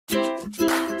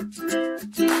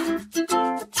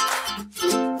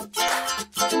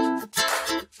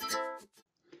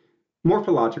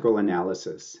Morphological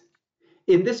analysis.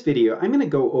 In this video, I'm going to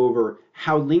go over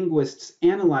how linguists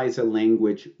analyze a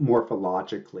language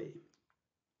morphologically.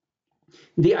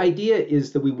 The idea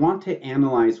is that we want to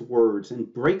analyze words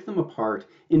and break them apart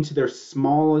into their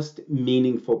smallest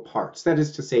meaningful parts, that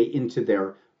is to say, into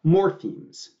their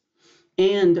morphemes.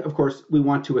 And, of course, we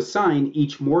want to assign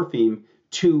each morpheme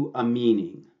to a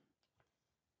meaning.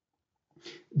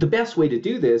 The best way to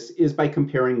do this is by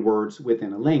comparing words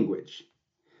within a language.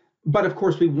 But of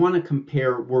course, we want to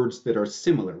compare words that are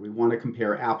similar. We want to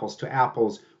compare apples to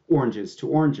apples, oranges to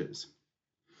oranges.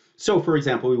 So, for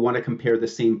example, we want to compare the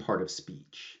same part of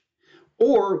speech.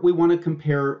 Or we want to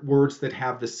compare words that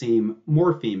have the same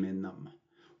morpheme in them.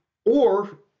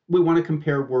 Or we want to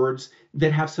compare words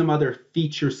that have some other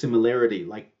feature similarity,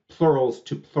 like plurals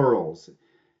to plurals.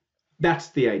 That's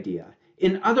the idea.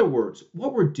 In other words,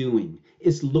 what we're doing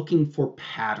is looking for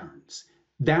patterns.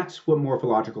 That's what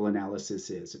morphological analysis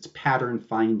is. It's pattern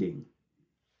finding.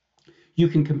 You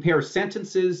can compare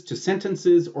sentences to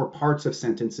sentences or parts of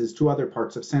sentences to other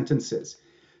parts of sentences.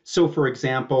 So, for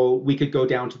example, we could go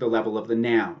down to the level of the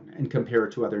noun and compare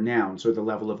it to other nouns, or the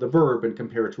level of the verb and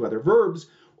compare it to other verbs,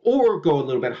 or go a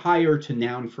little bit higher to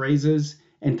noun phrases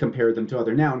and compare them to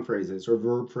other noun phrases, or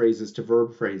verb phrases to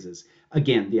verb phrases.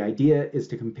 Again, the idea is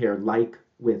to compare like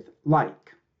with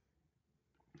like.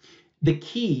 The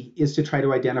key is to try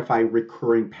to identify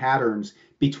recurring patterns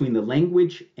between the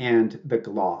language and the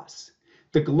gloss.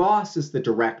 The gloss is the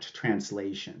direct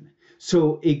translation.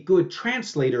 So a good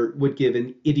translator would give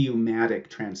an idiomatic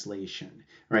translation,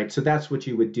 right? So that's what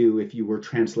you would do if you were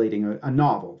translating a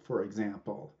novel, for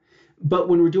example. But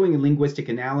when we're doing a linguistic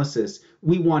analysis,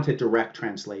 we want a direct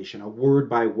translation, a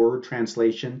word-by-word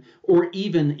translation, or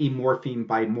even a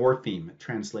morpheme-by-morpheme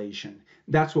translation.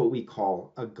 That's what we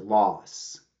call a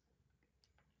gloss.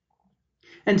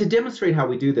 And to demonstrate how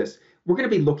we do this, we're going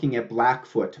to be looking at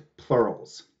Blackfoot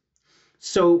plurals.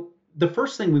 So the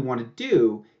first thing we want to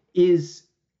do is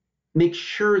make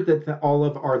sure that all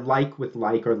of our like with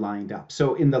like are lined up.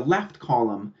 So in the left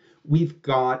column, we've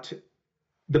got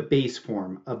the base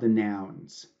form of the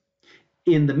nouns.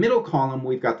 In the middle column,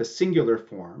 we've got the singular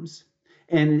forms.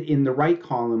 And in the right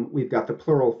column, we've got the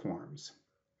plural forms.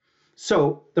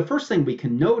 So the first thing we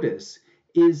can notice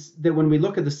is that when we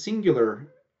look at the singular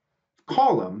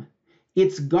column,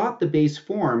 it's got the base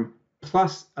form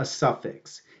plus a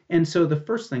suffix. And so the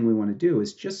first thing we want to do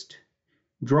is just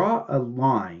draw a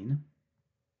line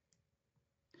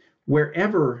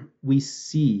wherever we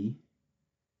see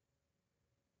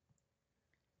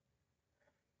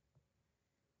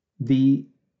the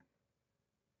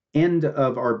end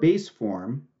of our base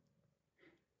form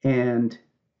and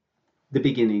the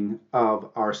beginning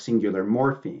of our singular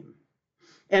morpheme.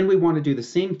 And we want to do the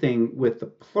same thing with the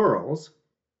plurals.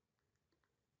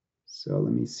 So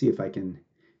let me see if I can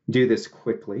do this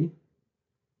quickly.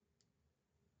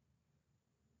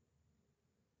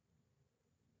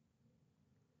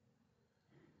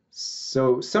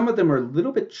 So some of them are a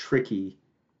little bit tricky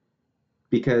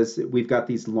because we've got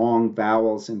these long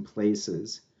vowels in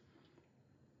places.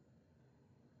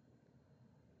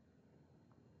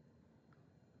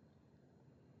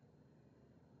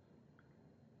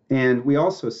 And we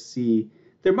also see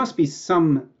there must be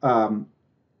some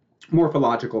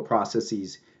morphological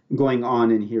processes going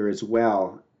on in here as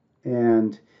well.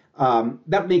 And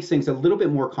that makes things a little bit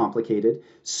more complicated.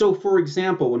 So for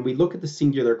example, when we look at the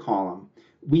singular column,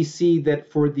 we see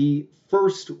that for the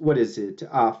first,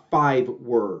 5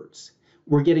 words,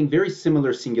 we're getting very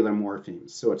similar singular morphemes.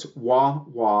 So it's wa,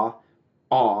 wa,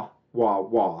 ah, wa,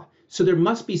 wa. So there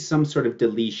must be some sort of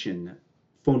deletion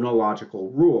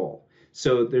phonological rule.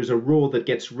 So there's a rule that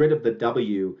gets rid of the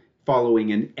W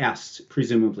following an S,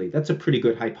 presumably. That's a pretty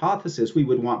good hypothesis. We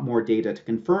would want more data to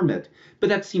confirm it, but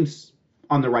that seems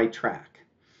on the right track.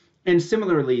 And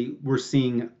similarly, we're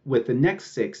seeing with the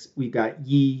next 6, we've got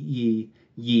ye,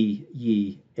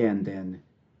 and then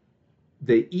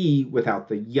the E without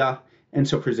the ya. And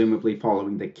so presumably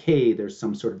following the K, there's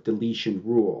some sort of deletion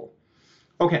rule.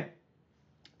 Okay,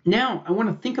 now I want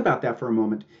to think about that for a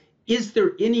moment. Is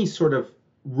there any sort of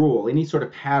rule, any sort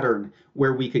of pattern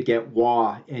where we could get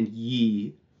wa and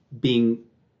ye being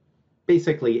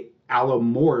basically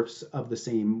allomorphs of the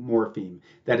same morpheme?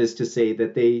 That is to say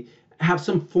that they have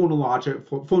some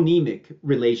phonemic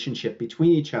relationship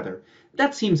between each other.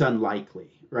 That seems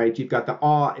unlikely, right? You've got the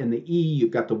ah and the e,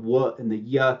 you've got the w and the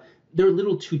ya. They're a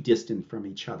little too distant from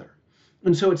each other.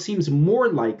 And so it seems more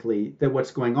likely that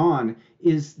what's going on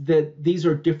is that these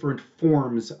are different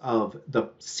forms of the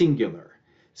singular.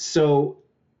 So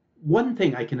one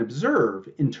thing I can observe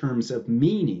in terms of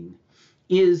meaning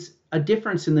is a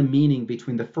difference in the meaning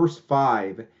between the first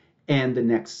 5 and the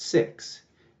next 6.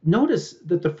 Notice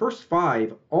that the first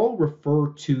 5 all refer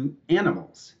to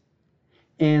animals,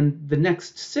 and the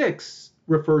next 6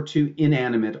 refer to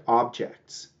inanimate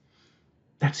objects.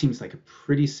 That seems like a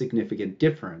pretty significant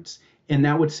difference, and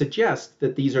that would suggest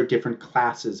that these are different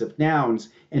classes of nouns,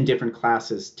 and different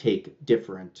classes take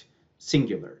different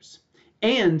singulars.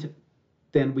 And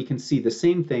then we can see the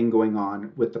same thing going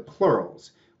on with the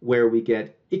plurals, where we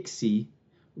get ixi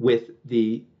with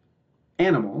the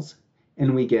animals,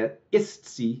 and we get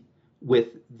istsi with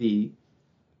the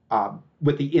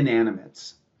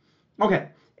inanimates. Okay,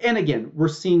 and again, we're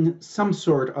seeing some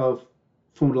sort of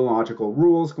phonological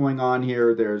rules going on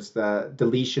here. There's the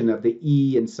deletion of the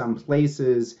E in some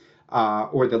places,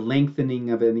 or the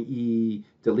lengthening of an E,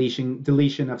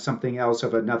 deletion of something else,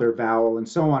 of another vowel, and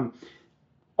so on.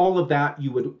 All of that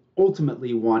you would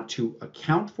ultimately want to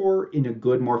account for in a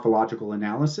good morphological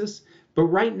analysis. But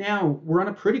right now, we're on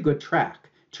a pretty good track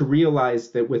to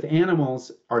realize that with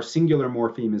animals, our singular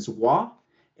morpheme is wa,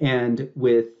 and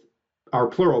with our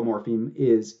plural morpheme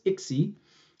is ixi,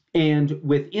 and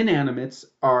with inanimates,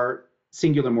 our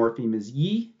singular morpheme is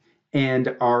yi,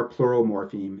 and our plural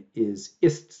morpheme is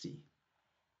istsi.